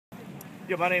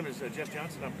Yeah, my name is Jeff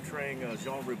Johnson. I'm portraying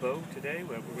Jean Ribault today.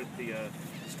 We're with the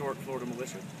Historic Florida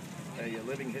Militia, a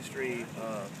living history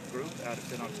group out of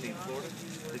St. Augustine, Florida.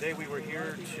 Today we were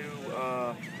here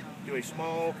to do a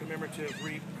small commemorative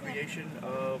recreation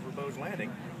of Ribault's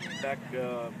landing back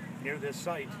near this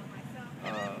site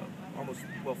almost,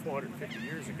 450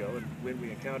 years ago, and when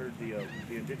we encountered the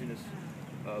indigenous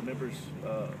members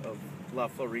of La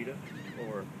Florida,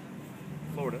 or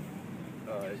Florida,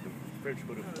 as the French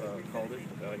would have called it,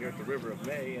 here at the River of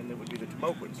May, and it would be the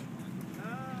Tomoquans.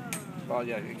 Well,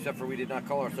 yeah, except for we did not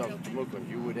call ourselves the Tomoquans.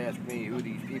 You would ask me who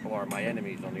these people are, my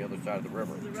enemies on the other side of the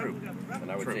river. True.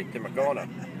 And I would True. say Timacona.